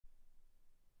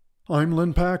I'm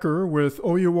Lynn Packer with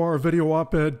OUR Video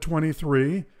Op-Ed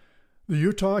 23, the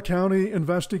Utah County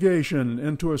investigation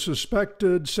into a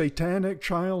suspected satanic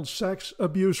child sex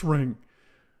abuse ring.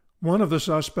 One of the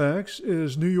suspects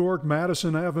is New York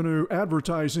Madison Avenue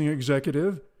advertising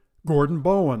executive Gordon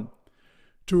Bowen.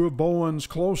 Two of Bowen's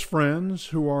close friends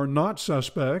who are not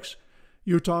suspects,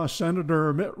 Utah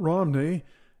Senator Mitt Romney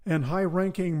and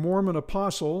high-ranking Mormon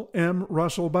Apostle M.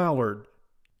 Ballard.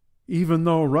 Even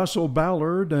though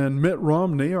Ballard and Mitt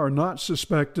Romney are not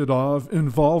suspected of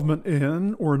involvement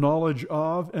in or knowledge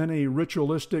of any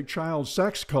ritualistic child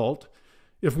sex cult,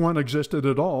 if one existed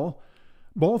at all,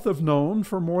 both have known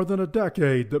for more than a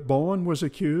decade that Bowen was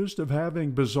accused of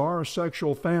having bizarre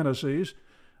sexual fantasies,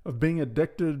 of being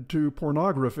addicted to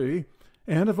pornography,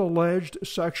 and of alleged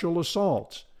sexual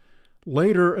assaults.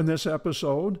 Later in this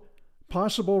episode,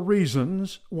 possible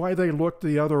reasons why they looked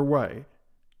the other way.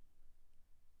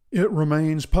 It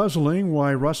remains puzzling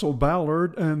why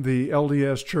Ballard and the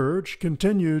LDS Church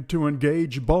continued to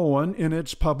engage Bowen in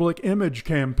its public image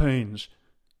campaigns.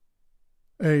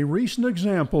 A recent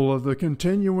example of the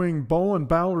continuing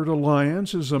Bowen-Ballard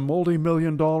alliance is a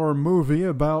multi-million-dollar movie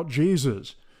about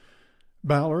Jesus.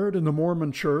 Ballard and the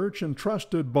Mormon Church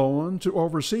entrusted Bowen to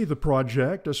oversee the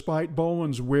project despite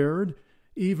Bowen's weird,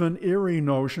 even eerie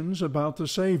notions about the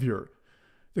Savior.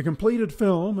 The completed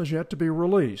film is yet to be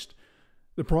released.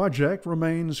 The project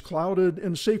remains clouded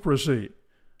in secrecy.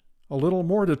 A little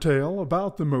more detail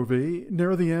about the movie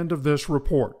near the end of this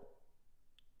report.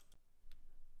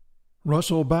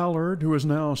 Ballard, who is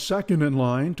now second in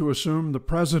line to assume the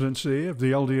presidency of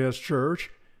the LDS Church,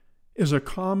 is a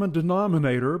common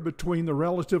denominator between the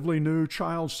relatively new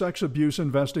child sex abuse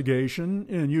investigation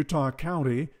in Utah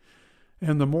County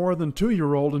and the more than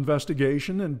 2-year-old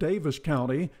investigation in Davis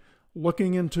County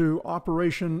looking into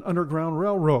Operation Underground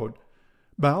Railroad.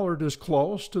 Ballard is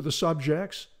close to the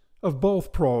subjects of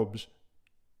both probes.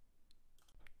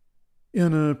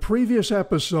 In a previous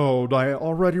episode, I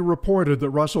already reported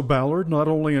that Ballard not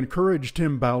only encouraged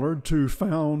Tim Ballard to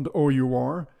found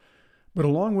OUR, but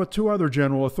along with 2 other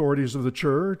general authorities of the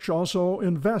church, also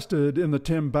invested in the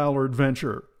Tim Ballard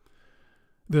venture.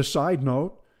 This side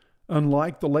note,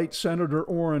 unlike the late Senator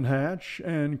Orrin Hatch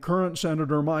and current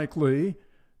Senator Mike Lee,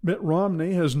 Mitt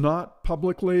Romney has not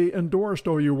publicly endorsed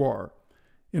OUR.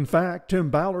 In fact, Tim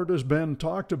Ballard has been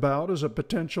talked about as a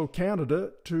potential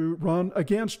candidate to run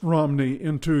against Romney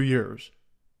in 2 years.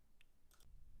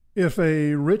 If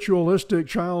a ritualistic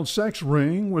child sex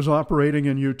ring was operating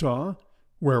in Utah,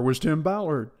 where was Tim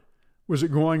Ballard? Was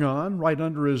it going on right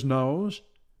under his nose?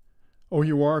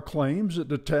 OUR claims it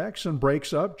detects and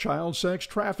breaks up child sex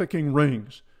trafficking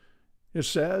rings. It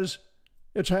says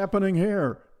it's happening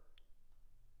here.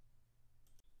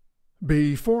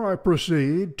 Before I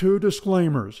proceed, 2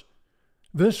 disclaimers.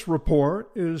 This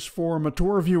report is for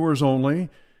mature viewers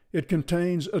only. It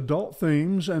contains adult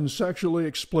themes and sexually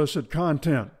explicit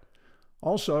content.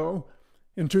 Also,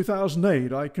 in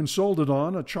 2008, I consulted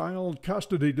on a child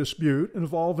custody dispute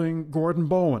involving Gordon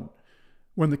Bowen.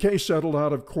 When the case settled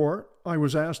out of court, I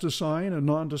was asked to sign a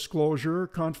non-disclosure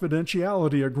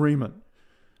confidentiality agreement.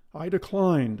 I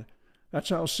declined. That's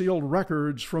how sealed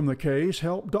records from the case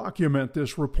help document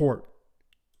this report.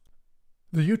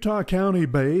 The Utah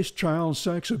County-based child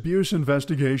sex abuse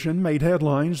investigation made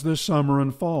headlines this summer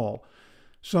and fall.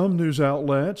 Some news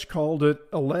outlets called it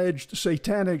alleged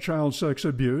satanic child sex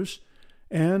abuse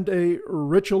and a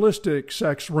ritualistic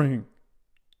sex ring.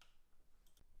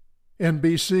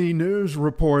 NBC News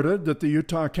reported that the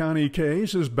Utah County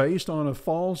case is based on a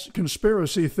false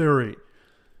conspiracy theory,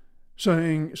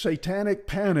 saying satanic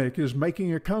panic is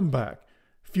making a comeback,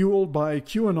 fueled by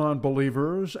QAnon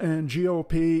believers and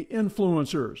GOP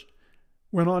influencers.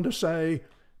 Went on to say,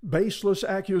 baseless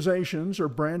accusations are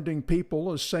branding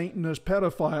people as Satanist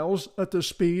pedophiles at the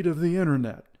speed of the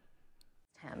internet.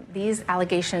 These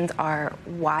allegations are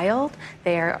wild.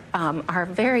 They are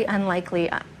very unlikely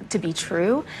to be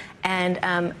true.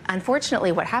 And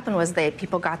unfortunately, what happened was that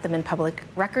people got them in public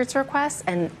records requests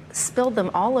and spilled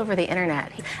them all over the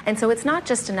internet. And so it's not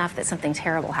just enough that something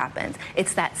terrible happens.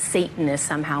 It's that Satan is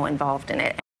somehow involved in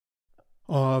it.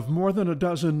 Of more than a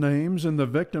dozen names in the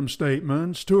victim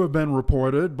statements, 2 have been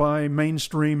reported by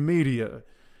mainstream media.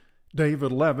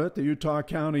 David Levitt, the Utah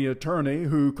County attorney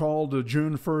who called a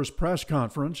June 1st press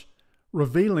conference,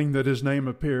 revealing that his name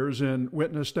appears in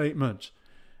witness statements,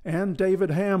 and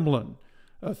David Hamlin,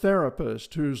 a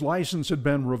therapist whose license had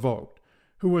been revoked,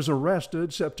 who was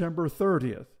arrested September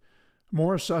 30th.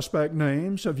 More suspect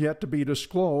names have yet to be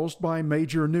disclosed by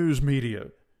major news media.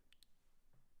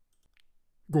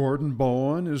 Gordon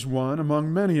Bowen is one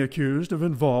among many accused of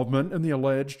involvement in the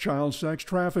alleged child sex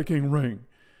trafficking ring.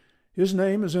 His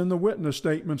name is in the witness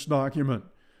statements document.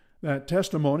 That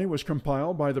testimony was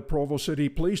compiled by the Provo City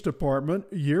Police Department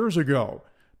years ago,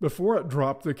 before it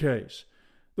dropped the case.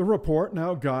 The report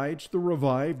now guides the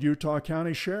revived Utah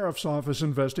County Sheriff's Office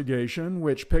investigation,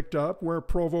 which picked up where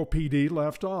Provo PD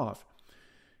left off.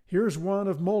 Here's one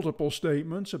of multiple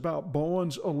statements about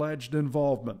Bowen's alleged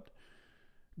involvement.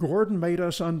 Gordon made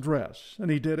us undress,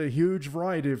 and he did a huge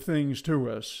variety of things to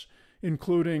us,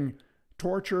 including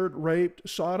tortured, raped,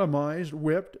 sodomized,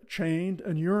 whipped, chained,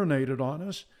 and urinated on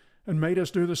us, and made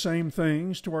us do the same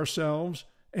things to ourselves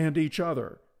and each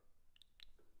other.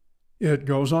 It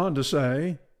goes on to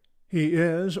say, he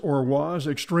is or was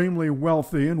extremely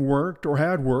wealthy and worked or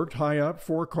had worked high up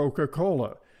for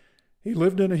Coca-Cola. He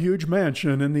lived in a huge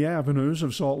mansion in the avenues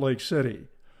of Salt Lake City.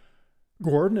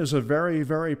 Gordon is a very,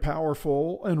 very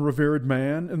powerful and revered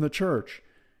man in the church,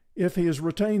 if he has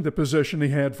retained the position he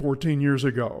had 14 years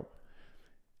ago.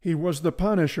 He was the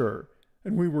Punisher,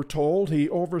 and we were told he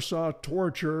oversaw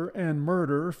torture and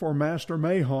murder for Master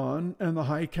Mahon and the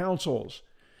high councils.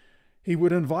 He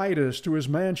would invite us to his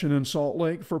mansion in Salt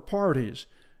Lake for parties,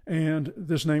 and,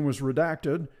 this name was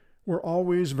redacted, were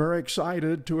always very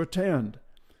excited to attend.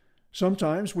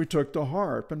 Sometimes we took the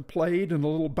harp and played in a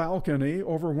little balcony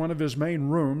over one of his main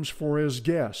rooms for his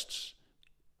guests.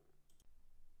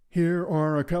 Here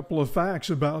are a couple of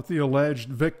facts about the alleged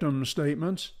victim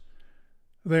statements.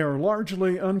 They are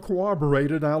largely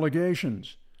uncorroborated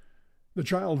allegations. The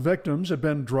child victims have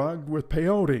been drugged with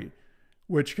peyote,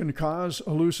 which can cause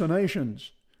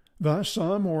hallucinations. Thus,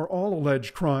 some or all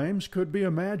alleged crimes could be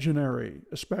imaginary,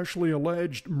 especially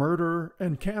alleged murder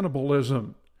and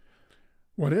cannibalism.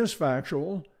 What is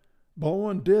factual,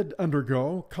 Bowen did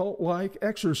undergo cult-like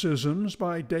exorcisms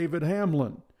by David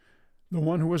Hamlin, the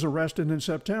one who was arrested in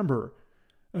September,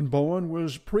 and Bowen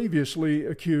was previously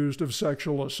accused of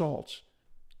sexual assaults.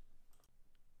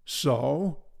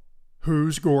 So,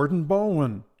 who's Gordon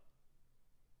Bowen?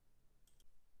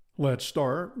 Let's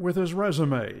start with his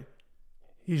resume.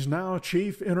 He's now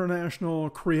Chief International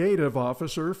Creative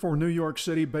Officer for New York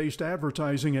City-based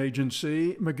advertising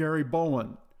agency McGarry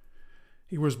Bowen.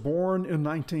 He was born in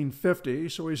 1950,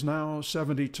 so he's now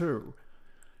 72.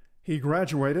 He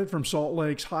graduated from Salt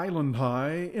Lake's Highland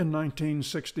High in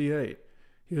 1968.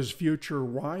 His future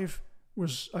wife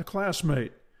was a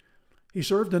classmate. He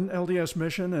served an LDS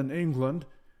mission in England,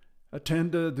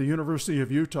 attended the University of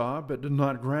Utah, but did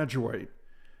not graduate.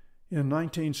 In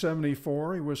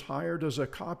 1974, he was hired as a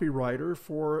copywriter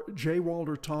for J.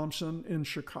 Walter Thompson in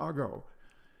Chicago.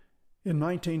 In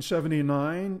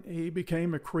 1979, he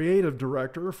became a creative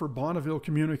director for Bonneville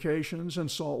Communications in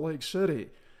Salt Lake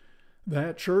City.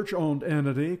 That church-owned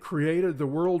entity created the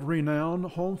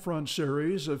world-renowned Homefront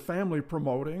series of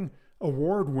family-promoting,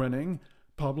 award-winning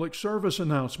public service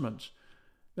announcements.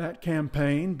 That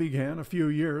campaign began a few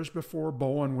years before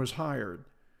Bowen was hired.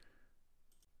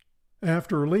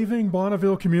 After leaving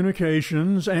Bonneville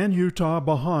Communications and Utah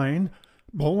behind,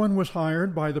 Bowen was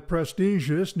hired by the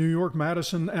prestigious New York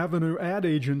Madison Avenue ad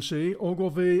agency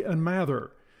Ogilvy and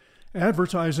Mather.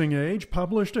 Advertising Age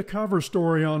published a cover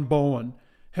story on Bowen,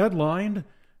 headlined,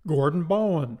 "Gordon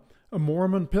Bowen, a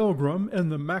Mormon pilgrim in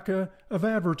the Mecca of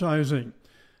advertising."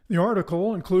 The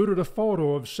article included a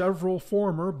photo of several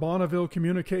former Bonneville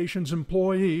Communications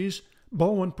employees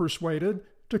Bowen persuaded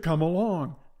to come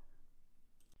along.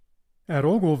 At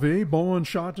Ogilvy, Bowen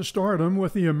shot to stardom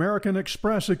with the American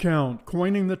Express account,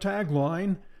 coining the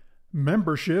tagline,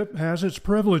 "Membership has its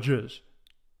privileges."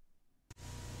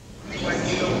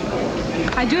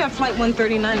 I do have flight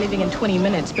 139 leaving in 20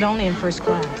 minutes, but only in first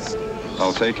class.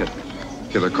 I'll take it.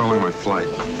 Yeah, they're calling my flight.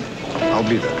 I'll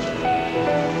be there.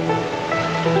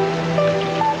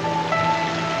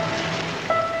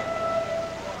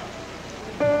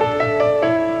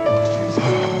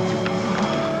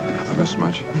 I missed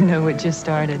much? No, it just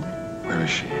started. Where is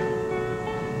she?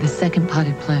 The second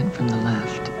potted plant from the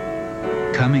left.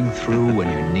 Coming through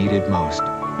when you're needed most.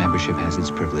 Membership has its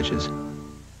privileges.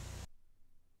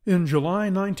 In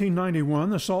July 1991,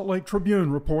 the Salt Lake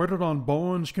Tribune reported on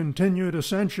Bowen's continued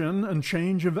ascension and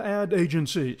change of ad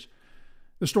agencies.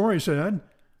 The story said,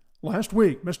 "Last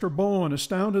week, Mr. Bowen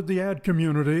astounded the ad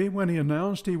community when he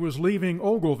announced he was leaving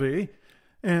Ogilvy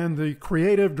and the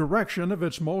creative direction of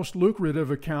its most lucrative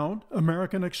account,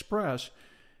 American Express.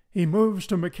 He moves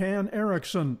to McCann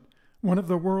Erickson, one of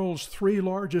the world's 3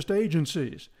 largest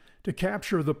agencies, to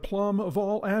capture the plum of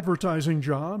all advertising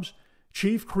jobs,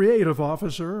 Chief Creative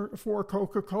Officer for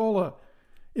Coca-Cola.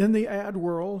 In the ad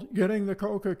world, getting the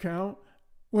Coke account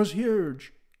was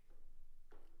huge."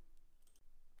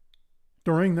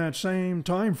 During that same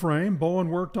time frame, Bowen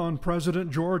worked on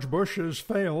President George Bush's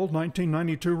failed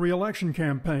 1992 re-election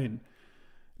campaign.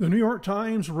 The New York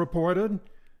Times reported,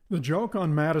 "The joke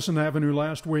on Madison Avenue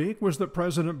last week was that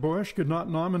President Bush could not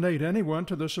nominate anyone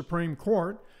to the Supreme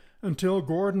Court until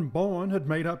Gordon Bowen had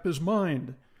made up his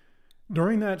mind.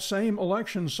 During that same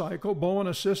election cycle, Bowen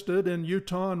assisted in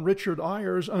Utah and Richard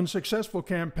Eyer's unsuccessful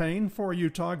campaign for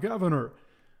Utah governor,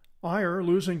 Eyer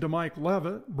losing to Mike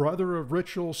Leavitt, brother of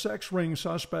ritual sex ring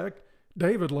suspect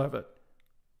David Leavitt."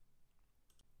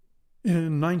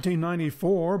 In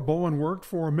 1994, Bowen worked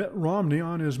for Mitt Romney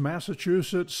on his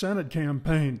Massachusetts Senate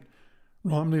campaign.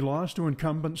 Romney lost to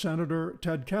incumbent Senator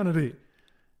Ted Kennedy.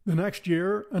 The next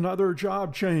year, another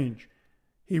job change.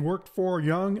 He worked for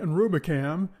Young and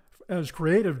Rubicam as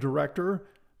creative director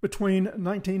between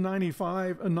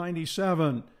 1995 and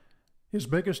 97. His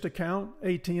biggest account,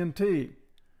 AT&T.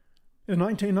 In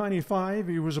 1995,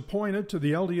 he was appointed to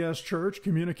the LDS Church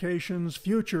Communications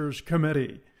Futures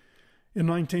Committee. In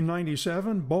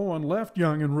 1997, Bowen left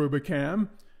Young and Rubicam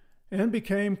and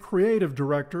became creative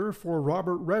director for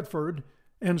Robert Redford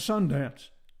and Sundance.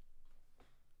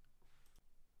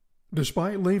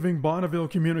 Despite leaving Bonneville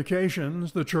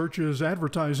Communications, the church's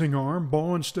advertising arm,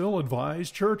 Bowen still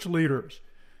advised church leaders.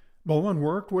 Bowen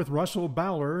worked with Russell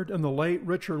Ballard and the late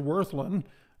Richard Worthland,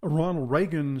 a Ronald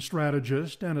Reagan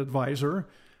strategist and advisor,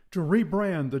 to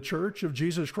rebrand the Church of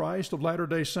Jesus Christ of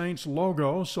Latter-day Saints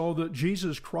logo so that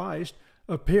Jesus Christ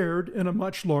appeared in a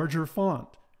much larger font.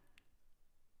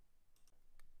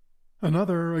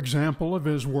 Another example of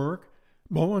his work,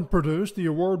 Bowen produced the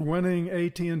award-winning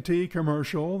AT&T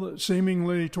commercial that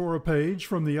seemingly tore a page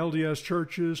from the LDS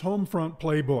Church's Homefront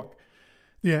playbook.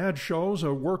 The ad shows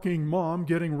a working mom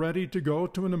getting ready to go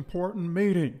to an important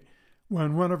meeting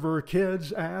when one of her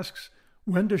kids asks,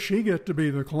 when does she get to be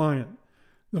the client?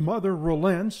 The mother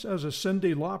relents as a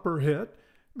Cyndi Lauper hit,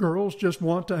 "Girls Just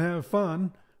Want to Have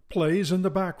Fun," plays in the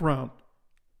background.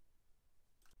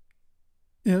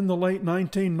 In the late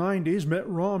 1990s, Mitt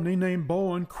Romney named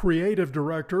Bowen creative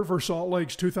director for Salt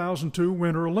Lake's 2002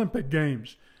 Winter Olympic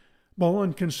Games.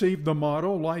 Bowen conceived the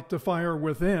motto, "Light the Fire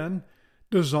Within,"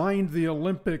 designed the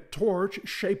Olympic torch,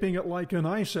 shaping it like an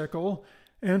icicle,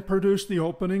 and produced the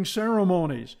opening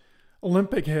ceremonies.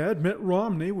 Olympic head Mitt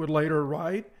Romney would later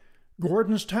write,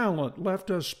 "Gordon's talent left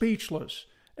us speechless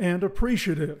and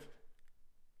appreciative."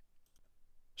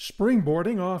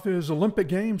 Springboarding off his Olympic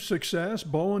Games success,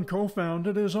 Bowen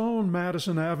co-founded his own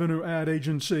Madison Avenue ad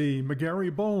agency,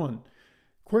 McGarry Bowen,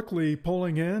 quickly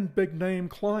pulling in big-name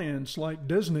clients like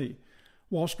Disney,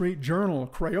 Wall Street Journal,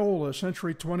 Crayola,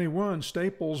 Century 21,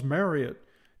 Staples, Marriott,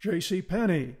 J.C.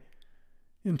 Penney.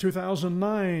 In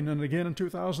 2009 and again in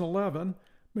 2011,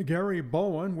 McGarry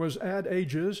Bowen was Ad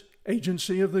Age's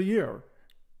Agency of the Year.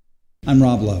 I'm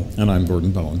Rob Lowe. And I'm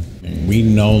Gordon Bowen. We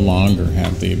no longer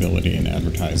have the ability in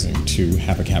advertising to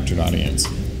have a captured audience.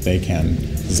 They can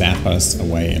zap us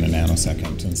away in a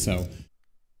nanosecond. And so,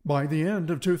 by the end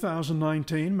of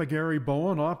 2019, McGarry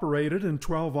Bowen operated in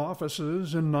 12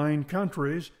 offices in 9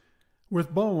 countries,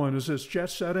 with Bowen as its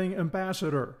jet-setting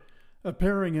ambassador,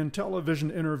 appearing in television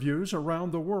interviews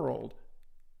around the world.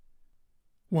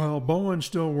 While Bowen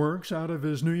still works out of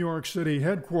his New York City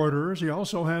headquarters, he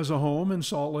also has a home in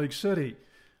Salt Lake City,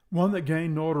 one that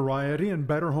gained notoriety in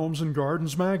Better Homes and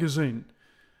Gardens magazine.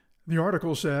 The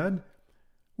article said,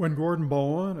 when Gordon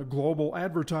Bowen, a global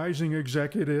advertising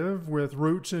executive with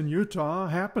roots in Utah,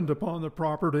 happened upon the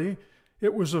property,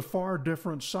 it was a far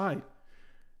different sight.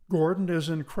 Gordon is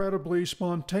incredibly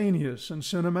spontaneous and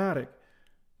cinematic,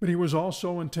 but he was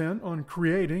also intent on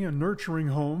creating a nurturing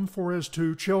home for his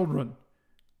 2 children.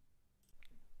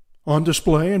 On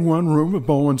display in one room of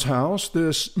Bowen's house,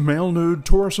 this male nude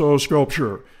torso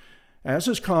sculpture. As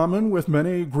is common with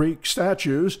many Greek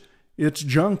statues, its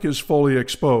junk is fully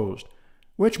exposed,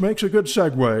 which makes a good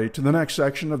segue to the next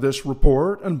section of this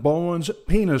report and Bowen's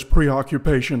penis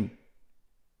preoccupation.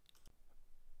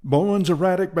 Bowen's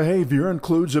erratic behavior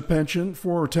includes a penchant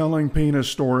for telling penis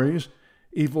stories,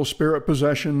 evil spirit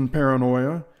possession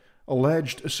paranoia,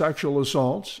 alleged sexual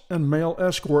assaults, and male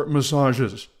escort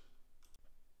massages.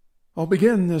 I'll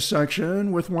begin this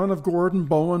section with one of Gordon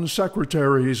Bowen's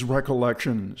secretary's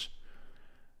recollections.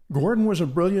 Gordon was a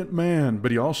brilliant man, but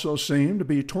he also seemed to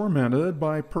be tormented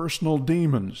by personal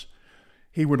demons.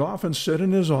 He would often sit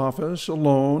in his office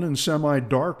alone in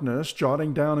semi-darkness,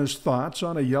 jotting down his thoughts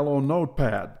on a yellow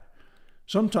notepad.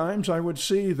 Sometimes I would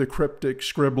see the cryptic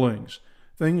scribblings,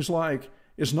 things like,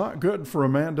 "It's not good for a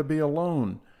man to be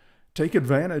alone," "Take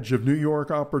advantage of New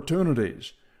York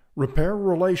opportunities," "Repair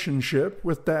relationship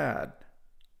with Dad."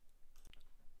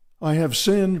 "I have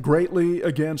sinned greatly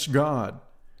against God."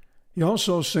 He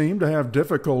also seemed to have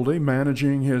difficulty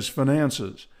managing his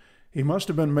finances. He must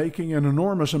have been making an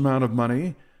enormous amount of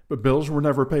money, but bills were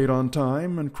never paid on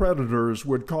time, and creditors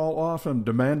would call often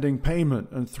demanding payment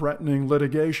and threatening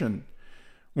litigation.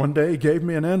 One day he gave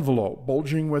me an envelope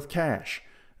bulging with cash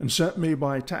and sent me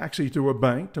by taxi to a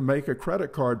bank to make a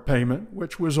credit card payment,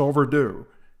 which was overdue.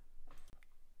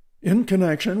 In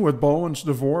connection with Bowen's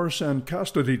divorce and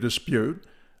custody dispute,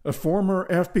 a former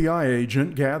FBI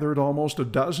agent gathered almost a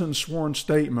dozen sworn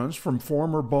statements from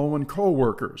former Bowen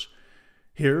co-workers.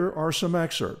 Here are some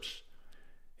excerpts.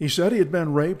 He said he had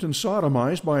been raped and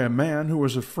sodomized by a man who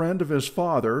was a friend of his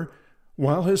father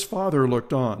while his father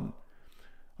looked on.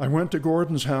 I went to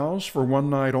Gordon's house for one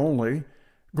night only.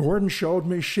 Gordon showed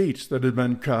me sheets that had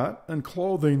been cut and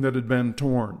clothing that had been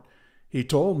torn. He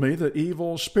told me that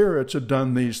evil spirits had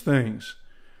done these things.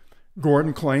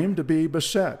 Gordon claimed to be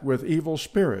beset with evil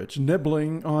spirits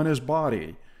nibbling on his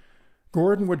body.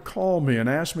 Gordon would call me and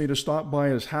ask me to stop by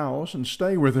his house and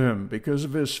stay with him because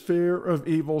of his fear of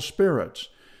evil spirits.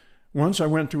 Once I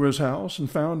went to his house and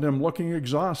found him looking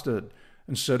exhausted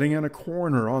and sitting in a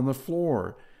corner on the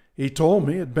floor. He told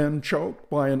me he had been choked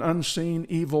by an unseen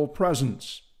evil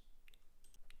presence.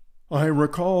 I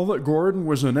recall that Gordon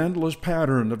was an endless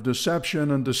pattern of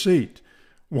deception and deceit.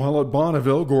 While at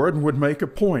Bonneville, Gordon would make a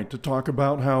point to talk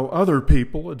about how other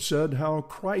people had said how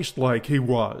Christ-like he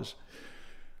was.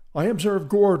 I observed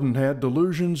Gordon had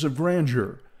delusions of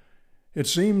grandeur. It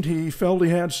seemed he felt he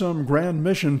had some grand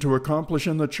mission to accomplish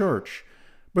in the church,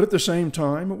 but at the same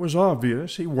time it was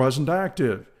obvious he wasn't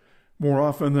active. More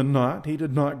often than not, he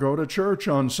did not go to church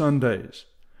on Sundays.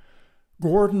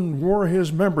 Gordon wore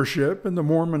his membership in the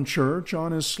Mormon Church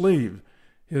on his sleeve.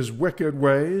 His wicked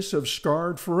ways have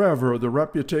scarred forever the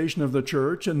reputation of the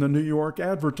church in the New York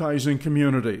advertising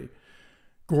community.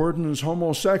 Gordon's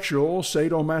homosexual,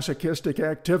 sadomasochistic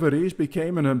activities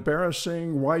became an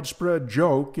embarrassing, widespread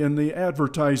joke in the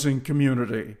advertising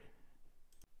community.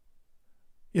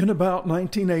 In about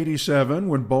 1987,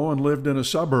 when Bowen lived in a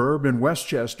suburb in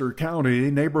Westchester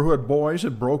County, neighborhood boys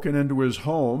had broken into his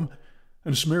home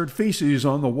and smeared feces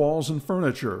on the walls and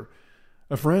furniture.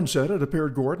 A friend said it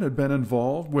appeared Gordon had been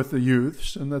involved with the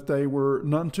youths and that they were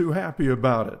none too happy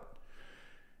about it.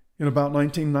 In about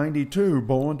 1992,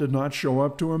 Bowen did not show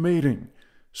up to a meeting.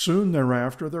 Soon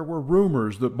thereafter, there were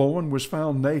rumors that Bowen was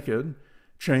found naked,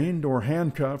 chained or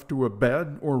handcuffed to a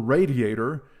bed or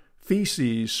radiator,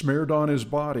 feces smeared on his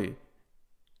body.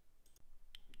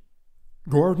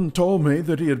 Gordon told me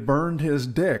that he had burned his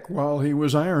dick while he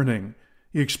was ironing.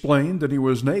 He explained that he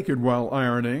was naked while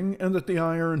ironing and that the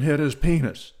iron hit his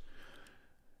penis.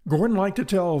 Gordon liked to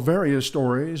tell various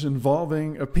stories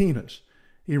involving a penis.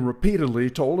 He repeatedly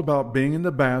told about being in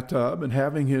the bathtub and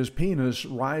having his penis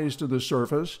rise to the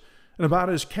surface, and about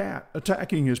his cat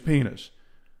attacking his penis.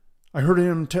 I heard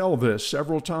him tell this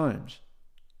several times.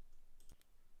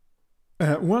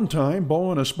 At one time,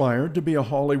 Bowen aspired to be a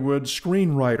Hollywood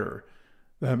screenwriter.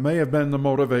 That may have been the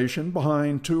motivation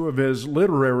behind two of his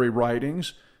literary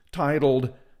writings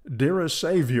titled Dearest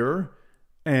Savior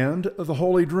and The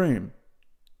Holy Dream.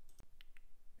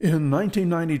 In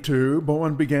 1992,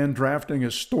 Bowen began drafting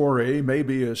a story,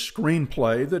 maybe a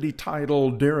screenplay, that he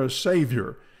titled Dearest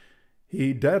Savior.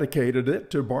 He dedicated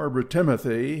it to Barbara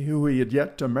Timothy, who he had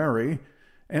yet to marry,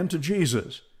 and to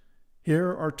Jesus.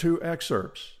 Here are two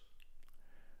excerpts.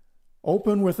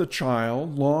 Open with a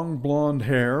child, long blonde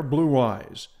hair, blue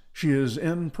eyes. She is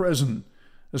in prison.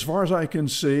 As far as I can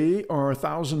see are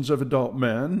thousands of adult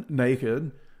men,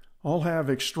 naked. All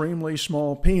have extremely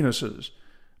small penises,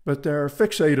 but they're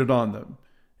fixated on them.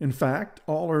 In fact,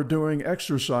 all are doing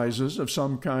exercises of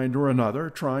some kind or another,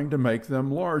 trying to make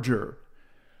them larger.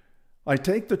 I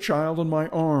take the child in my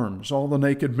arms. All the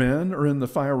naked men are in the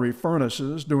fiery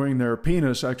furnaces doing their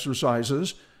penis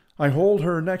exercises. I hold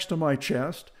her next to my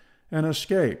chest and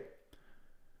escape.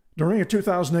 During a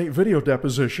 2008 video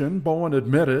deposition, Bowen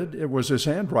admitted it was his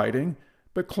handwriting,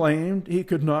 but claimed he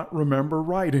could not remember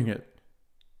writing it.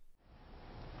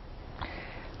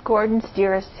 Gordon's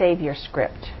Dearest Savior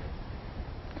script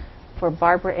for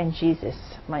Barbara and Jesus,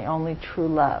 my only true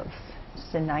love.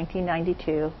 It's in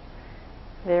 1992.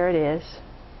 There it is.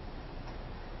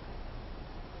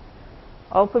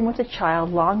 Open with a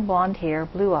child, long blonde hair,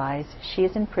 blue eyes. She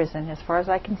is in prison. As far as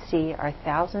I can see are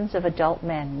thousands of adult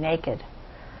men, naked.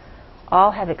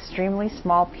 All have extremely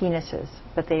small penises,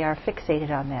 but they are fixated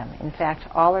on them. In fact,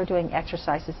 all are doing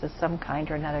exercises of some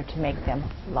kind or another to make them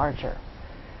larger.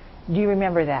 Do you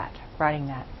remember that, writing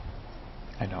that?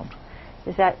 I don't.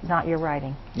 Is that not your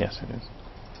writing? Yes, it is.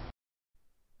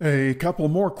 A couple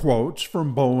more quotes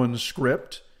from Bowen's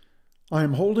script. I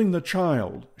am holding the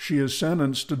child. She is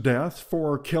sentenced to death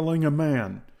for killing a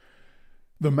man.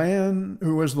 The man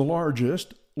who is the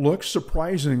largest looks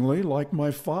surprisingly like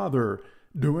my father,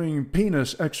 doing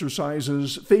penis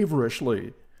exercises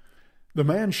feverishly. The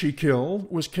man she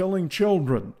killed was killing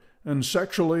children and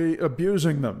sexually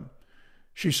abusing them.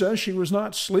 She says she was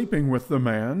not sleeping with the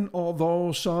man,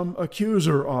 although some accuse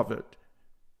her of it.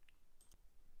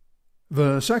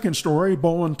 The second story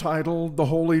Bowen titled The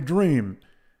Holy Dream.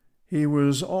 He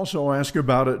was also asked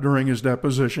about it during his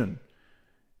deposition.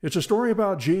 It's a story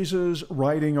about Jesus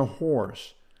riding a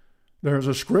horse. There's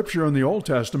a scripture in the Old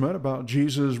Testament about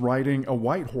Jesus riding a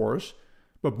white horse,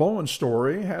 but Bowen's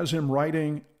story has him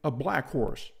riding a black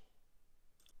horse.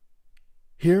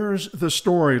 Here's the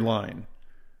storyline.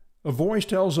 A voice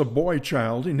tells a boy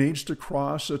child he needs to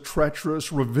cross a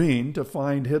treacherous ravine to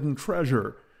find hidden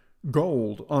treasure,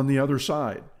 gold on the other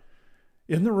side.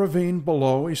 In the ravine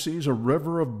below, he sees a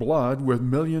river of blood with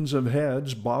millions of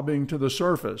heads bobbing to the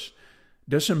surface,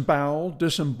 disemboweled,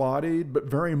 disembodied, but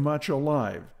very much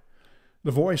alive. The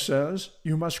voice says,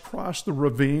 "You must cross the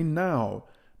ravine now.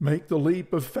 Make the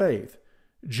leap of faith.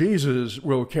 Jesus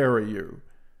will carry you.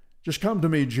 Just come to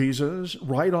me, Jesus,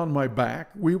 ride on my back.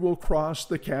 We will cross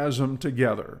the chasm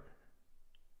together."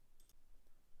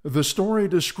 The story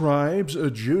describes a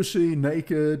juicy,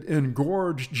 naked,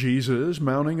 engorged Jesus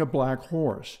mounting a black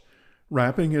horse,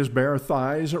 wrapping his bare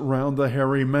thighs around the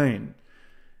hairy mane.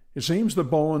 It seems the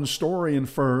Bowen story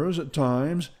infers at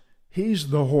times he's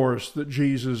the horse that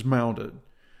Jesus mounted.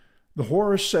 The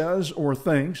horse says or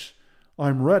thinks,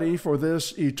 "I'm ready for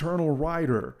this eternal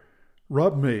rider.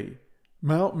 Rub me,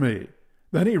 mount me."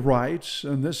 Then he writes,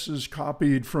 and this is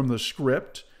copied from the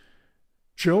script,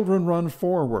 "Children run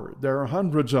forward. There are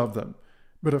hundreds of them,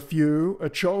 but a few, a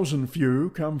chosen few,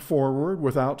 come forward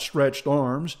with outstretched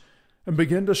arms and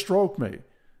begin to stroke me,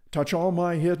 touch all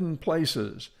my hidden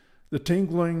places, the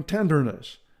tingling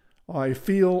tenderness. I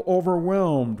feel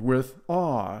overwhelmed with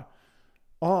awe.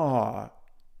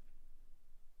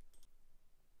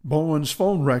 Bowen's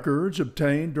phone records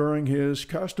obtained during his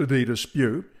custody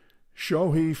dispute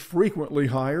show he frequently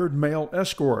hired male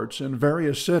escorts in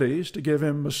various cities to give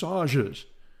him massages.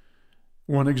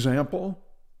 One example.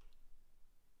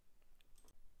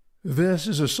 This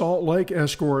is a Salt Lake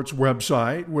Escorts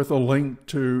website with a link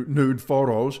to nude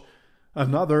photos.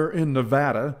 Another in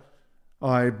Nevada.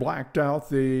 I blacked out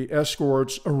the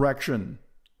escort's erection.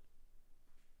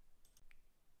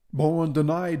 Bowen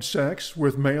denied sex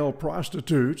with male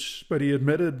prostitutes, but he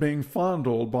admitted being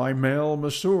fondled by male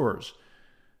masseurs.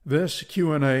 This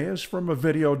Q&A is from a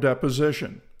video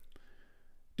deposition.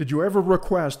 Did you ever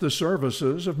request the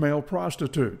services of male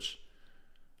prostitutes?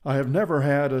 I have never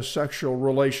had a sexual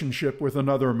relationship with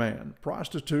another man,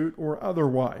 prostitute or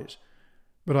otherwise,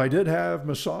 but I did have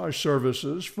massage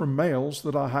services from males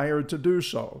that I hired to do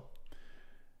so.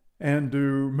 And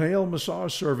do male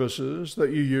massage services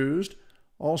that you used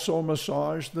also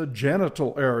massage the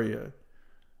genital area?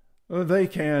 They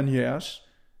can, yes.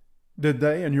 Did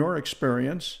they, in your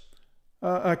experience?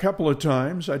 A couple of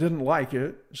times. I didn't like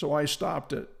it, so I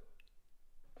stopped it.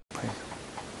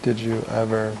 Did you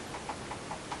ever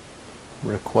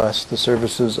request the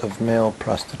services of male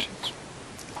prostitutes?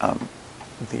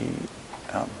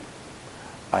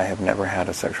 I have never had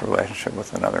a sexual relationship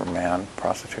with another man,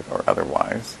 prostitute or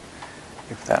otherwise,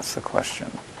 if that's the question.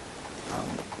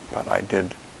 But I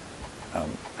did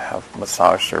have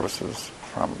massage services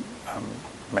from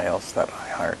males that I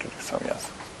hired to do so, yes.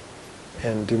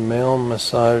 And do male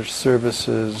massage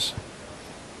services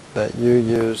that you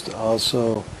used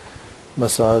also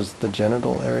massage the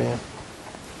genital area?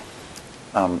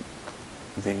 They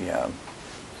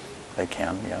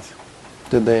can, yes.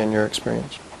 Did they in your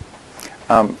experience?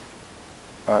 A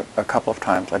couple of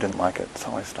times I didn't like it,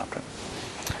 so I stopped it.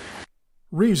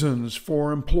 Reasons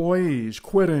for employees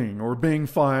quitting or being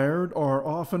fired are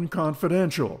often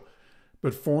confidential,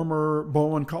 but former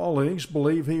Bowen colleagues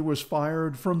believe he was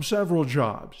fired from several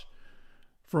jobs.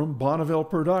 From Bonneville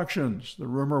Productions, the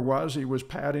rumor was he was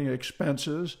padding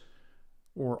expenses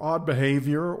or odd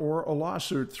behavior or a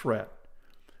lawsuit threat.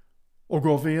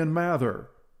 Ogilvy and Mather.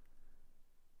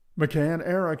 McCann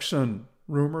Erickson,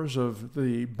 rumors of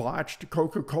the botched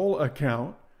Coca-Cola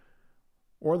account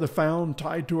or the found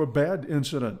tied to a bed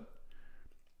incident.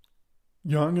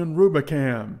 Young and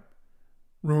Rubicam,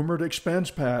 rumored expense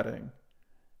padding.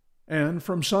 And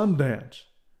from Sundance,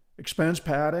 expense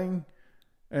padding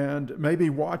and maybe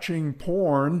watching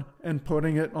porn and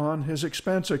putting it on his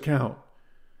expense account.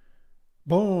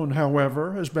 Bowen,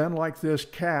 however, has been like this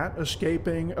cat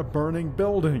escaping a burning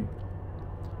building.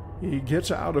 He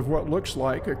gets out of what looks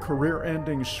like a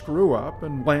career-ending screw-up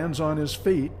and lands on his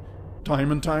feet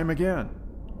time and time again.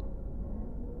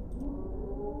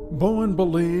 Bowen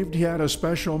believed he had a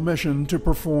special mission to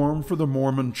perform for the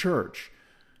Mormon Church.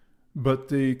 But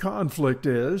the conflict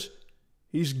is,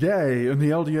 he's gay, and the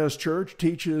LDS Church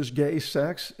teaches gay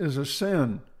sex is a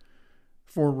sin.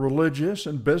 For religious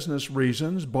and business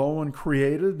reasons, Bowen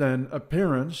created an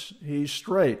appearance he's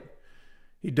straight.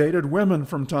 He dated women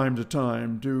from time to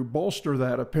time to bolster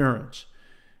that appearance.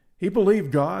 He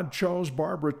believed God chose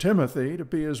Barbara Timothy to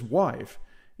be his wife,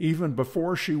 even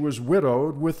before she was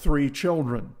widowed with 3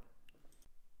 children.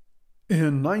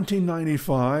 In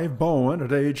 1995, Bowen,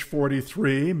 at age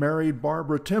 43, married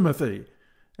Barbara Timothy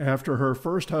after her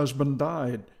first husband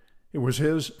died. It was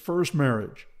his first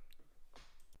marriage.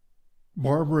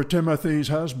 Barbara Timothy's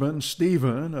husband,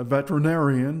 Stephen, a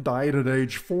veterinarian, died at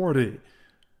age 40.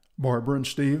 Barbara and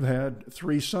Steve had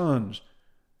 3 sons.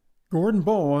 Gordon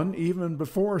Bowen, even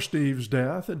before Steve's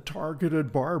death, had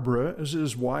targeted Barbara as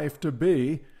his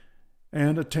wife-to-be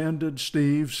and attended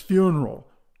Steve's funeral.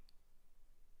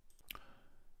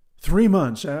 3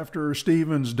 months after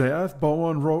Stephen's death,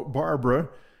 Bowen wrote Barbara,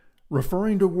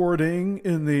 referring to wording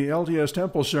in the LDS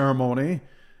temple ceremony,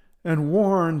 and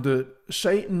warned that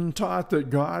Satan taught that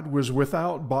God was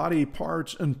without body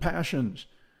parts and passions.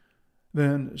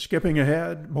 Then, skipping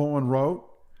ahead, Bowen wrote,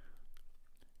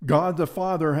 God the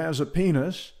Father has a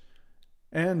penis,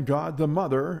 and God the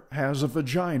Mother has a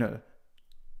vagina.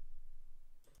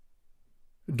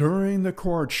 During the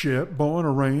courtship, Bowen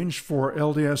arranged for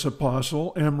LDS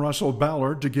Apostle M. Russell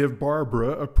Ballard to give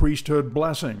Barbara a priesthood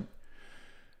blessing.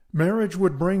 Marriage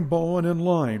would bring Bowen in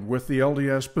line with the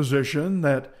LDS position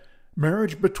that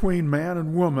marriage between man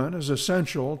and woman is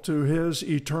essential to his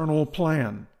eternal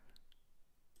plan.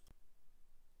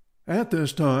 At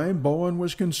this time, Bowen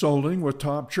was consulting with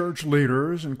top church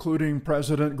leaders, including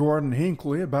President Gordon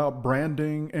Hinckley, about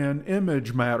branding and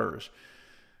image matters.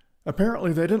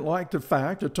 Apparently, they didn't like the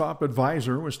fact a top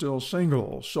advisor was still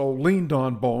single, so leaned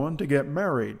on Bowen to get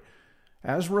married,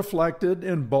 as reflected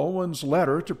in Bowen's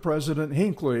letter to President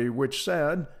Hinckley, which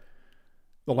said,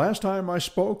 "The last time I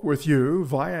spoke with you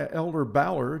via Elder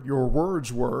Ballard, your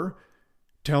words were,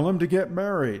 'Tell him to get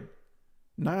married.'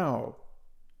 Now."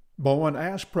 Bowen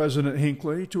asked President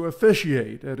Hinckley to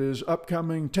officiate at his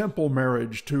upcoming temple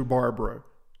marriage to Barbara.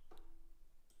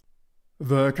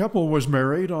 The couple was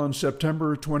married on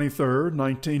September 23,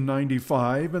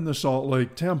 1995, in the Salt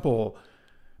Lake Temple,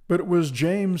 but it was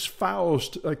James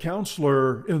Faust, a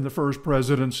counselor in the First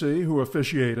Presidency, who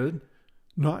officiated,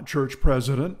 not Church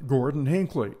President Gordon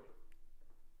Hinckley.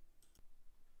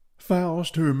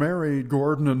 Faust, who married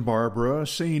Gordon and Barbara,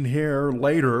 seen here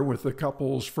later with the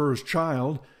couple's first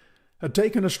child, had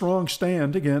taken a strong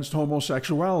stand against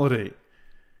homosexuality.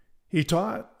 He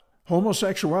taught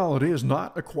homosexuality is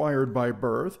not acquired by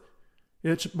birth,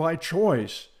 it's by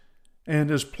choice,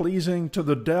 and is pleasing to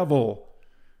the devil.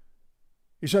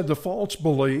 He said the false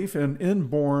belief in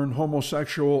inborn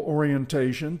homosexual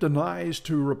orientation denies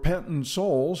to repentant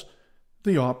souls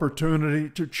the opportunity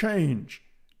to change.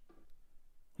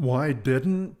 Why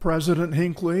didn't President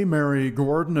Hinckley marry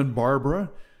Gordon and Barbara?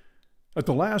 At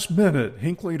the last minute,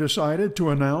 Hinckley decided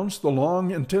to announce the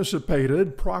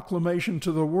long-anticipated proclamation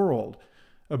to the world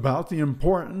about the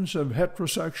importance of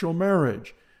heterosexual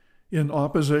marriage in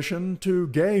opposition to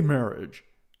gay marriage.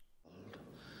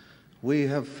 We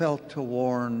have felt to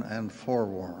warn and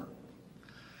forewarn.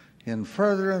 In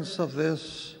furtherance of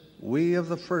this, we of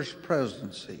the First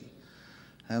Presidency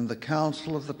and the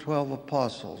Council of the 12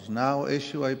 Apostles now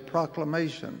issue a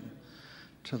proclamation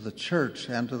to the Church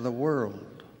and to the world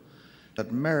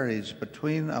that marriage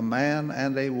between a man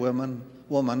and a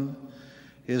woman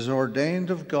is ordained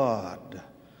of God.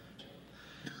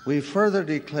 We further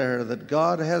declare that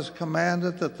God has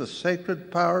commanded that the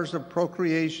sacred powers of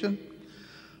procreation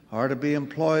are to be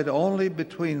employed only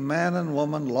between man and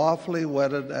woman lawfully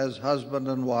wedded as husband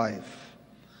and wife.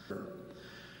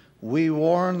 We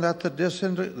warn that the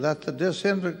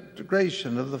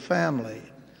disintegration of the family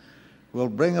will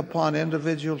bring upon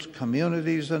individuals,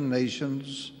 communities, and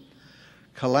nations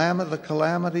the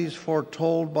calamities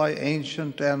foretold by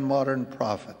ancient and modern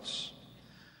prophets.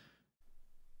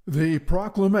 The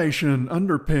proclamation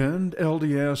underpinned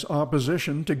LDS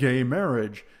opposition to gay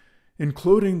marriage,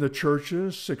 including the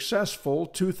Church's successful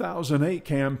 2008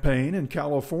 campaign in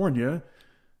California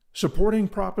supporting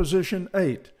Proposition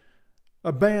 8,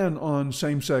 a ban on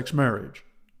same-sex marriage.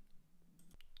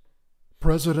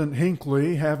 President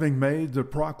Hinckley, having made the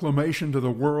proclamation to the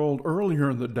world earlier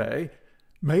in the day,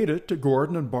 made it to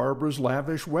Gordon and Barbara's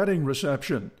lavish wedding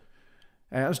reception,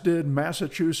 as did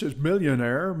Massachusetts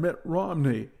millionaire Mitt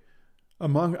Romney,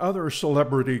 among other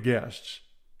celebrity guests.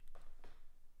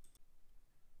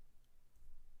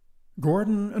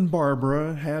 Gordon and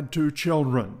Barbara had 2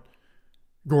 children.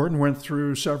 Gordon went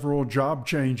through several job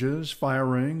changes,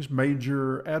 firings,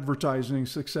 major advertising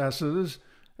successes,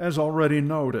 as already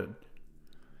noted.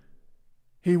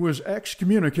 He was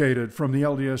excommunicated from the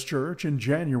LDS Church in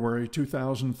January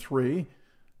 2003.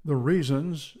 The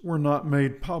reasons were not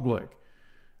made public.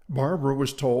 Barbara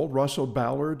was told Russell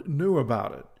Ballard knew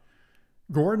about it.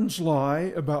 Gordon's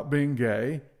lie about being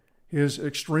gay, his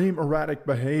extreme erratic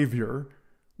behavior,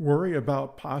 worry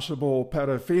about possible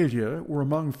pedophilia were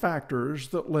among factors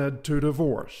that led to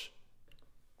divorce.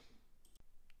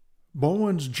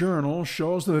 Bowen's journal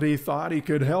shows that he thought he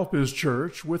could help his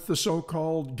church with the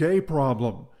so-called gay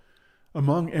problem.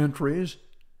 Among entries,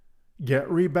 get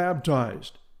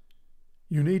rebaptized.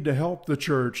 You need to help the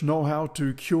church know how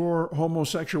to cure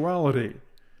homosexuality.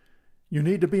 You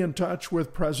need to be in touch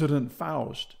with President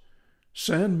Faust.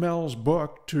 Send Mel's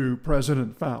book to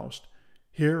President Faust.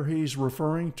 Here he's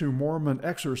referring to Mormon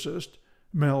exorcist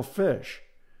Mel Fish.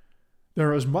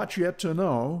 There is much yet to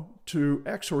know, to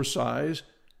exorcise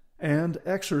and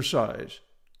exercise.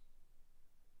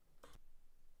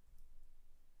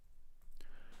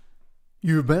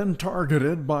 You've been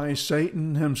targeted by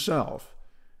Satan himself.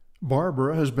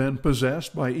 Barbara has been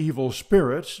possessed by evil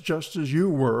spirits just as you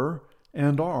were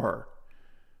and are.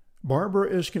 Barbara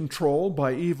is controlled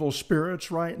by evil spirits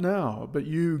right now, but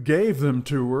you gave them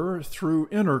to her through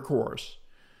intercourse.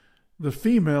 The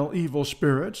female evil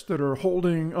spirits that are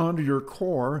holding onto your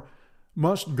core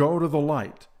must go to the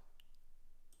light.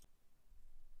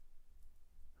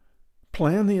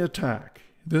 Plan the attack.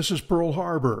 This is Pearl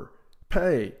Harbor.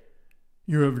 Pay.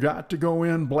 You have got to go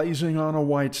in blazing on a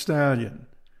white stallion.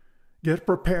 Get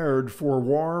prepared for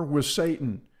war with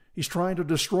Satan. He's trying to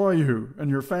destroy you and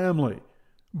your family.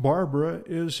 Barbara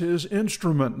is his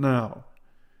instrument now.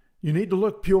 You need to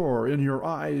look pure in your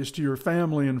eyes to your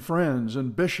family and friends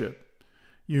and bishop.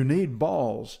 You need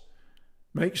balls.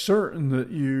 Make certain that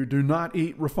you do not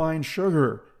eat refined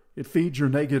sugar. It feeds your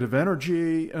negative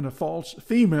energy and a false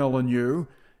female in you.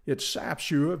 It saps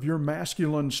you of your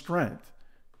masculine strength.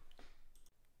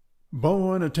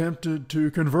 Bowen attempted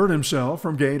to convert himself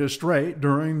from gay to straight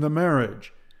during the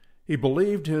marriage. He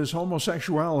believed his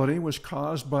homosexuality was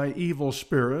caused by evil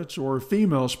spirits or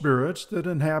female spirits that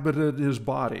inhabited his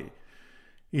body.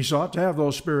 He sought to have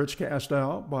those spirits cast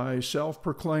out by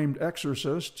self-proclaimed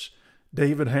exorcists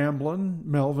David Hamblin,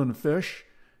 Melvin Fish,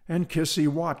 and Kissy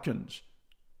Watkins.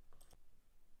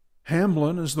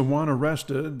 Hamblin is the one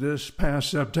arrested this past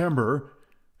September.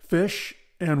 Fish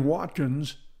and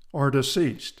Watkins are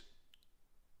deceased.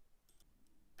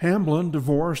 Hamblin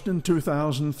divorced in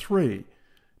 2003.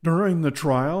 During the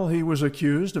trial, he was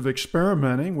accused of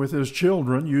experimenting with his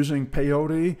children using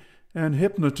peyote and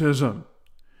hypnotism.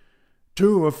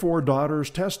 2 of 4 daughters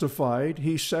testified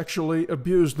he sexually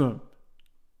abused them.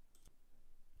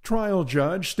 Trial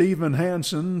judge Stephen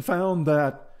Hansen found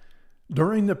that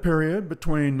during the period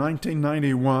between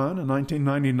 1991 and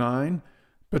 1999,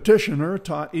 petitioner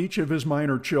taught each of his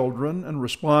minor children and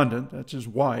respondent, that's his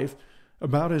wife,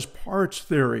 about his parts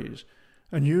theories,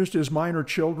 and used his minor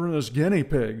children as guinea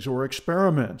pigs or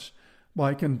experiments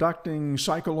by conducting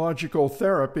psychological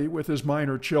therapy with his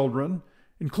minor children,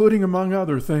 including, among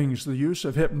other things, the use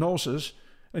of hypnosis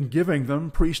and giving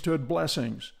them priesthood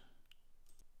blessings.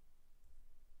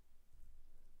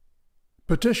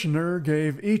 Petitioner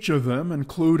gave each of them,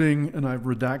 including, and I've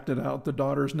redacted out the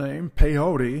daughter's name,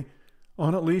 peyote,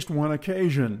 on at least one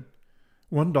occasion.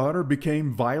 One daughter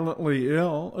became violently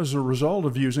ill as a result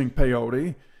of using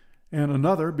peyote, and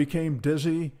another became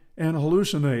dizzy and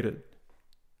hallucinated.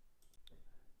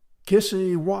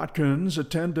 Kissy Watkins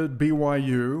attended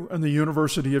BYU and the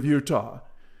University of Utah.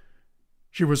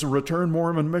 She was a returned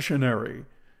Mormon missionary.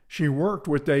 She worked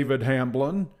with David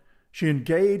Hamblin. She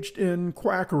engaged in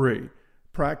quackery,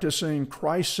 practicing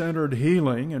Christ-centered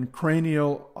healing and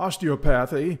cranial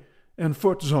osteopathy and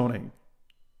foot zoning.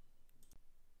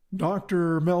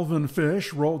 Dr. Melvin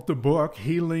Fish wrote the book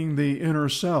Healing the Inner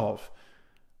Self.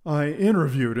 I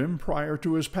interviewed him prior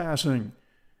to his passing.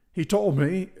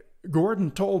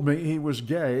 Gordon told me he was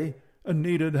gay and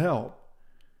needed help.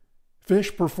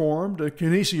 Fish performed a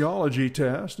kinesiology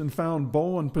test and found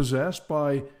Bowen possessed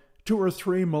by 2 or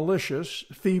 3 malicious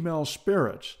female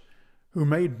spirits who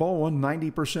made Bowen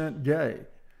 90% gay.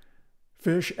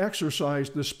 Fish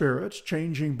exorcised the spirits,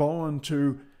 changing Bowen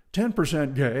to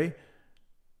 10% gay,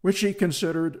 which he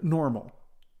considered normal.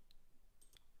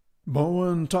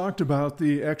 Bowen talked about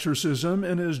the exorcism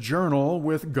in his journal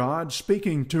with God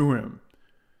speaking to him.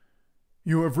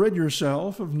 You have rid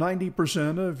yourself of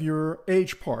 90% of your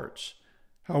H parts.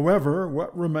 However,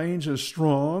 what remains is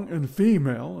strong and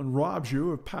female and robs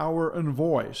you of power and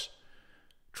voice.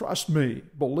 Trust me,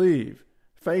 believe,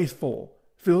 faithful,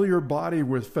 Fill your body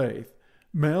with faith.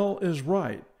 Mel is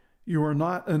right. You are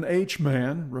not an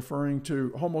H-man, referring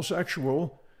to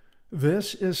homosexual.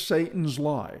 This is Satan's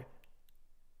lie.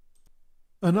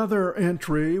 Another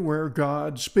entry where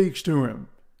God speaks to him.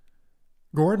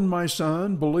 Gordon, my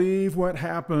son, believe what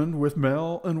happened with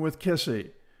Mel and with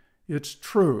Kissy. It's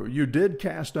true, you did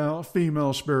cast out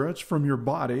female spirits from your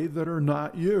body that are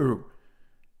not you.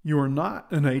 You are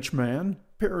not an H-man,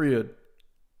 period.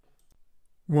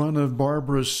 One of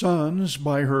Barbara's sons,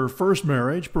 by her first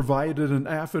marriage, provided an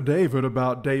affidavit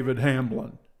about David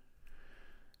Hamblin.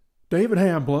 David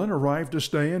Hamblin arrived to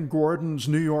stay in Gordon's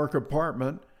New York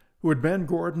apartment, who had been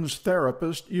Gordon's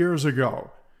therapist years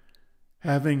ago.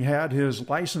 Having had his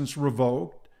license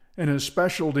revoked, and his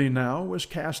specialty now was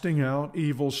casting out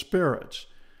evil spirits.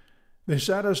 They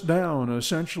sat us down and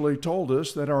essentially told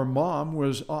us that our mom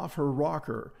was off her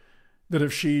rocker, that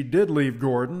if she did leave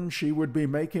Gordon, she would be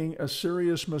making a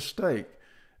serious mistake,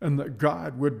 and that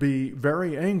God would be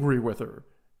very angry with her.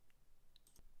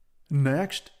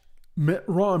 Next, Mitt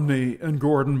Romney and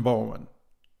Gordon Bowen.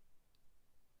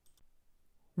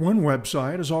 One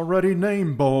website has already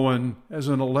named Bowen as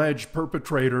an alleged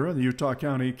perpetrator of the Utah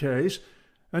County case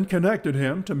and connected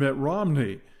him to Mitt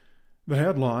Romney. The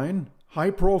headline,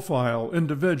 high-profile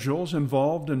individuals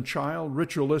involved in child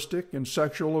ritualistic and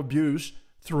sexual abuse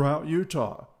throughout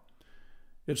Utah.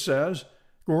 It says,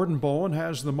 Gordon Bowen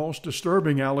has the most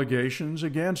disturbing allegations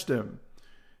against him.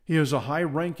 He is a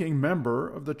high-ranking member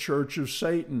of the Church of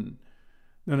Satan.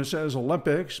 Then it says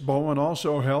Olympics. Bowen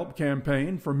also helped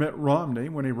campaign for Mitt Romney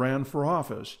when he ran for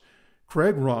office.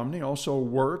 Craig Romney also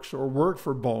worked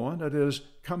for Bowen at his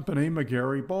company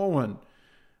McGarry Bowen.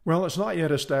 Well, it's not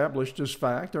yet established as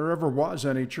fact there ever was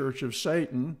any Church of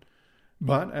Satan,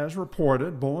 but as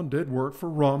reported, Bowen did work for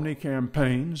Romney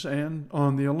campaigns and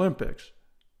on the Olympics.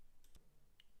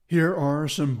 Here are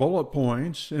some bullet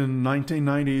points. In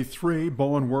 1993,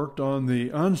 Bowen worked on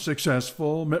the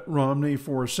unsuccessful Mitt Romney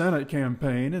for Senate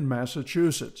campaign in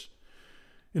Massachusetts.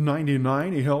 In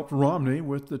 1999, he helped Romney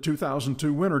with the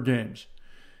 2002 Winter Games.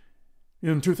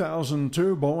 In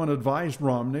 2002, Bowen advised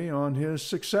Romney on his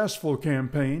successful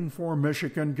campaign for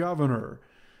Michigan governor.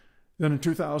 Then in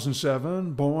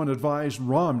 2007, Bowen advised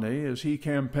Romney as he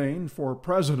campaigned for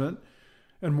president,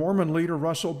 and Mormon leader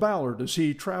Russell Ballard as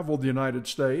he traveled the United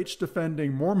States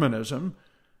defending Mormonism,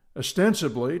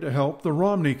 ostensibly to help the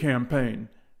Romney campaign.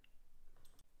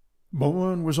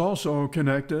 Bowen was also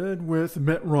connected with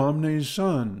Mitt Romney's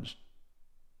sons.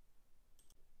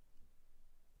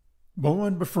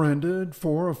 Bowen befriended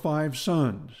 4 of 5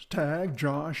 sons, Tag,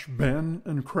 Josh, Ben,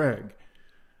 and Craig.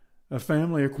 A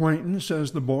family acquaintance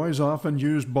says the boys often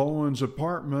used Bowen's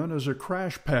apartment as a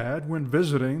crash pad when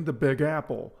visiting the Big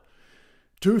Apple.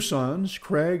 2 sons,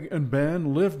 Craig and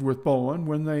Ben, lived with Bowen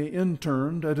when they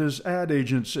interned at his ad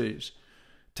agencies.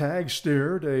 Tag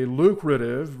steered a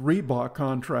lucrative Reebok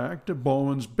contract to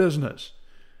Bowen's business,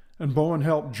 and Bowen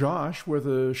helped Josh with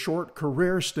a short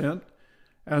career stint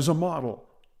as a model.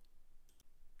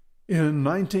 In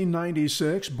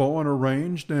 1996, Bowen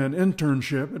arranged an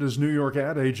internship at his New York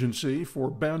ad agency for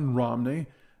Ben Romney,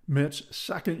 Mitt's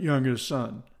second youngest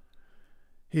son.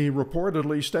 He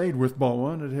reportedly stayed with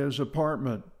Bowen at his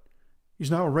apartment.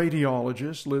 He's now a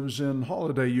radiologist, lives in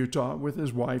Holiday, Utah with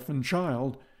his wife and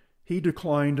child. He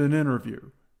declined an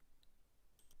interview.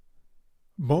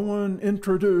 Bowen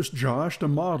introduced Josh to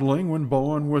modeling when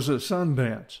Bowen was at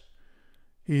Sundance.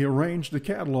 He arranged a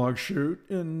catalog shoot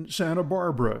in Santa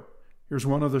Barbara. Here's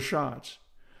one of the shots.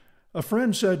 A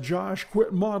friend said Josh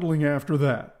quit modeling after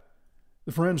that.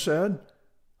 The friend said,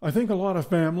 I think a lot of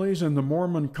families in the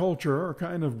Mormon culture are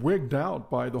kind of wigged out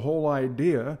by the whole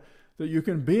idea that you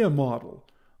can be a model,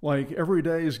 like every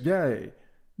day's gay,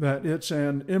 that it's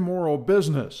an immoral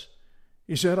business.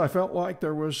 He said, I felt like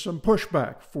there was some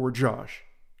pushback for Josh.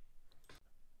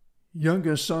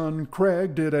 Youngest son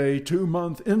Craig did a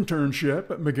 2-month internship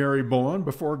at McGarry Bowen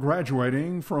before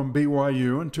graduating from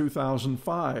BYU in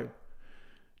 2005.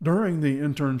 During the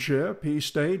internship, he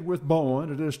stayed with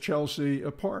Bowen at his Chelsea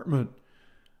apartment.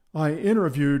 I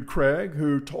interviewed Craig,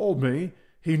 who told me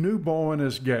he knew Bowen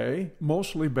as gay,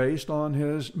 mostly based on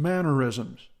his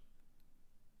mannerisms.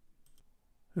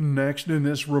 Next in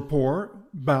this report,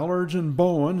 Ballard's and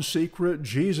Bowen's secret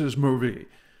Jesus movie.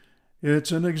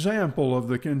 It's an example of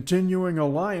the continuing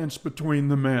alliance between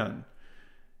the men.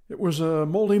 It was a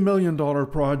multi-million-dollar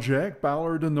project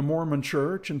Ballard and the Mormon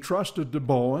Church entrusted to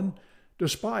Bowen,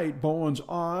 despite Bowen's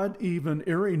odd, even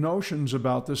eerie notions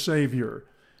about the Savior.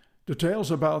 Details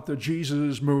about the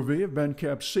Jesus movie have been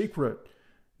kept secret.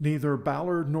 Neither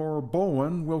Ballard nor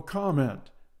Bowen will comment.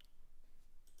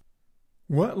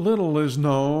 What little is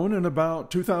known, in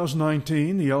about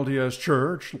 2019, the LDS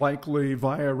Church, likely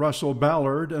via Russell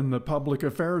Ballard and the Public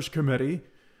Affairs Committee,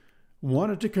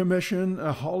 wanted to commission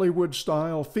a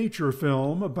Hollywood-style feature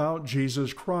film about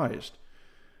Jesus Christ.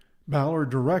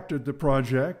 Ballard directed the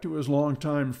project to his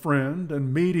longtime friend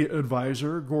and media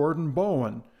advisor, Gordon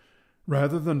Bowen,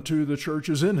 rather than to the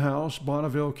church's in-house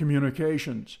Bonneville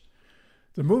Communications.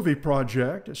 The movie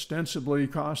project, ostensibly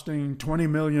costing $20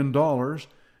 million,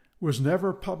 was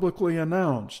never publicly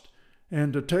announced,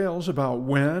 and details about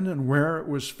when and where it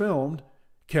was filmed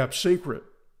kept secret.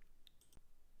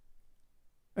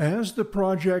 As the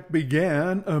project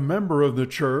began, a member of the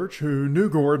church who knew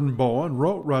Gordon Bowen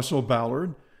wrote Russell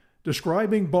Ballard,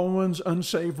 describing Bowen's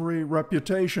unsavory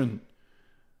reputation.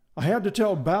 "I had to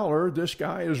tell Ballard this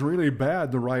guy is really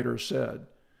bad," the writer said.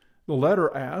 The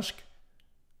letter asked,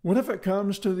 "What if it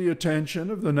comes to the attention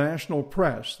of the national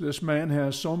press? This man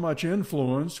has so much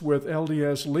influence with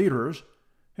LDS leaders,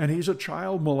 and he's a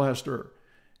child molester.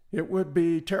 It would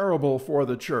be terrible for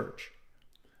the church."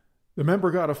 The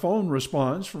member got a phone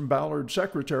response from Ballard's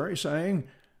secretary saying,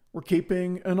 "We're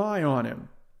keeping an eye on him."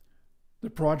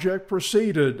 The project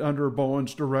proceeded under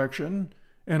Bowen's direction,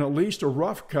 and at least a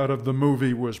rough cut of the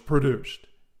movie was produced.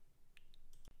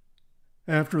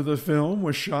 After the film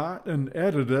was shot and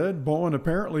edited, Bowen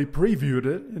apparently previewed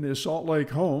it in his Salt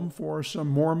Lake home for some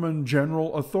Mormon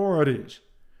general authorities.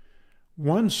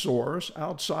 One source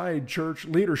outside church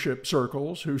leadership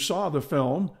circles who saw the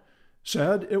film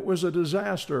said it was a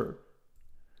disaster.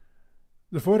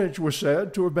 The footage was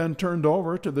said to have been turned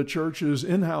over to the church's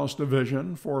in-house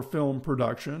division for film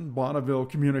production, Bonneville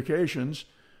Communications,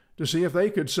 to see if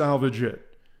they could salvage it.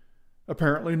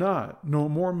 Apparently not. No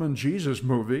Mormon Jesus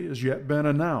movie has yet been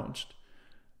announced.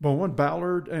 Bowen,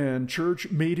 Ballard, and church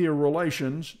media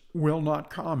relations will not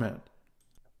comment.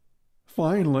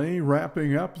 Finally,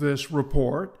 wrapping up this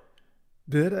report,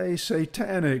 did a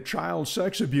satanic child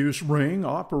sex abuse ring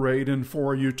operate in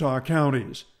 4 Utah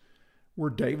counties? Were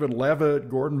David Levitt,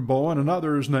 Gordon Bowen, and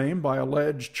others named by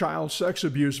alleged child sex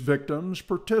abuse victims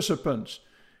participants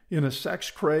in a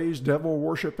sex-crazed,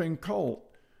 devil-worshipping cult?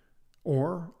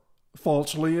 Or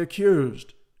falsely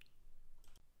accused?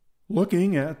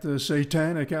 Looking at the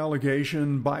satanic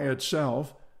allegation by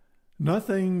itself,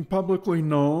 nothing publicly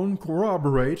known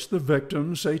corroborates the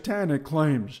victim's satanic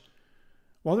claims.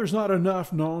 While there's not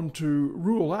enough known to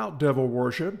rule out devil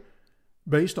worship,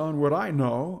 based on what I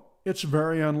know, it's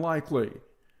very unlikely.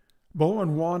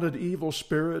 Bowen wanted evil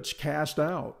spirits cast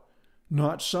out,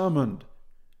 not summoned.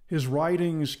 His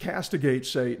writings castigate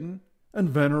Satan and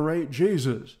venerate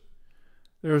Jesus.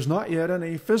 There is not yet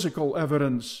any physical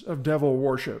evidence of devil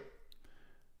worship.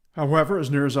 However, as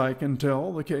near as I can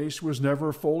tell, the case was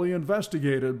never fully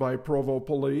investigated by Provo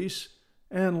Police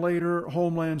and later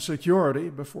Homeland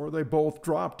Security before they both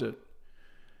dropped it.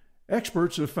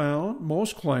 Experts have found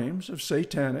most claims of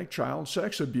satanic child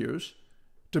sex abuse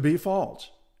to be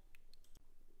false.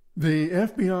 The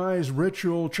FBI's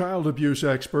ritual child abuse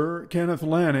expert, Kenneth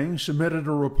Lanning, submitted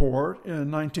a report in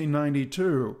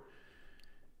 1992.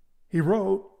 He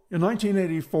wrote, "In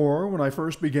 1984, when I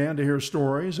first began to hear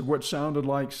stories of what sounded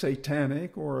like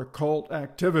satanic or occult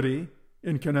activity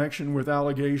in connection with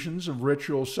allegations of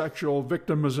ritual sexual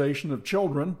victimization of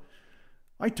children,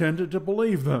 I tended to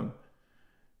believe them.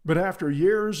 But after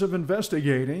years of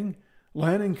investigating,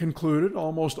 Lanning concluded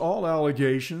almost all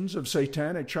allegations of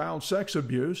satanic child sex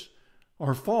abuse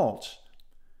are false.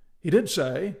 He did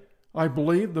say, I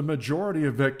believe the majority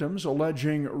of victims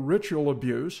alleging ritual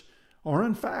abuse are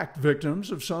in fact victims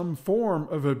of some form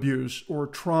of abuse or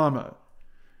trauma."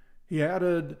 He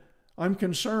added, "I'm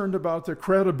concerned about the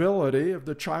credibility of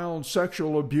the child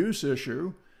sexual abuse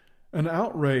issue, an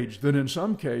outrage that in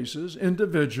some cases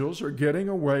individuals are getting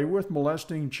away with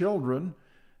molesting children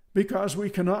because we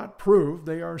cannot prove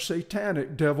they are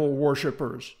satanic devil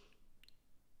worshippers."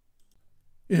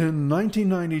 In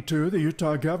 1992, the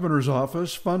Utah Governor's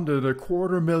Office funded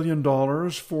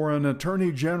 $250,000 for an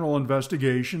Attorney General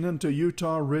investigation into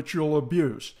Utah ritual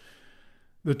abuse.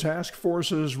 The task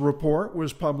force's report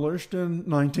was published in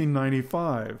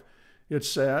 1995. It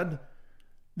said,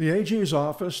 "The AG's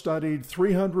office studied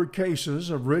 300 cases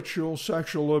of ritual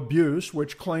sexual abuse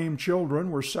which claimed children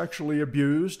were sexually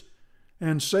abused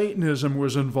and Satanism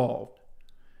was involved.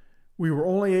 We were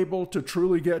only able to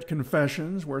truly get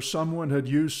confessions where someone had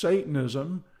used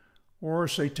Satanism or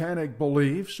satanic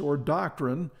beliefs or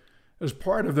doctrine as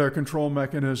part of their control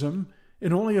mechanism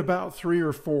in only about 3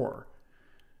 or 4.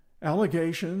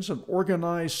 Allegations of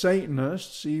organized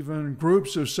Satanists, even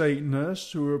groups of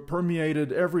Satanists who have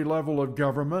permeated every level of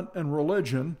government and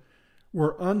religion,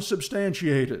 were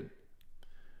unsubstantiated.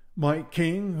 Mike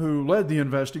King, who led the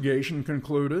investigation,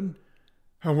 concluded,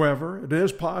 however, it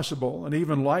is possible and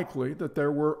even likely that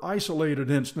there were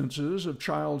isolated instances of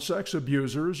child sex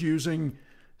abusers using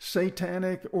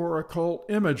satanic or occult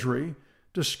imagery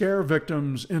to scare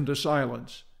victims into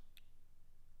silence.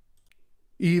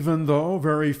 Even though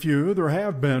very few, there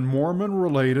have been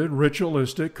Mormon-related,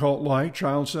 ritualistic, cult-like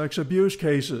child sex abuse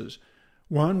cases.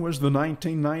 One was the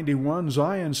 1991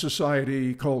 Zion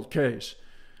Society cult case.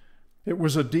 It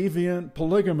was a deviant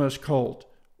polygamous cult,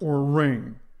 or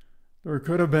ring. There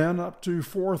could have been up to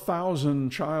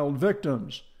 4,000 child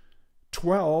victims.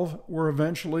 12 were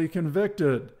eventually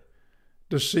convicted.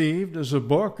 Deceived is a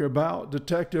book about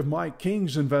Detective Mike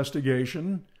King's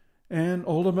investigation and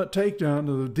ultimate takedown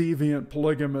of the deviant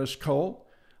polygamous cult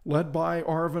led by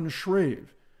Arvin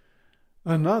Shreve.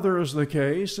 Another is the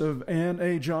case of Ann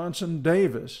A. Johnson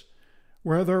Davis,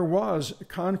 where there was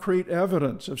concrete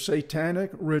evidence of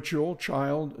satanic ritual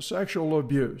child sexual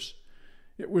abuse.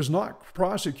 It was not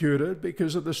prosecuted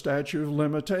because of the statute of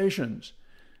limitations.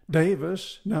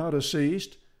 Davis, now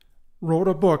deceased, wrote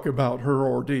a book about her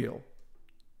ordeal.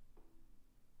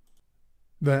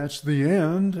 That's the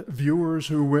end. Viewers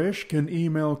who wish can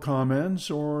email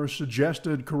comments or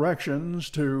suggested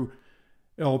corrections to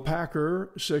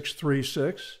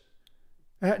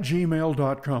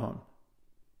lpacker636@gmail.com.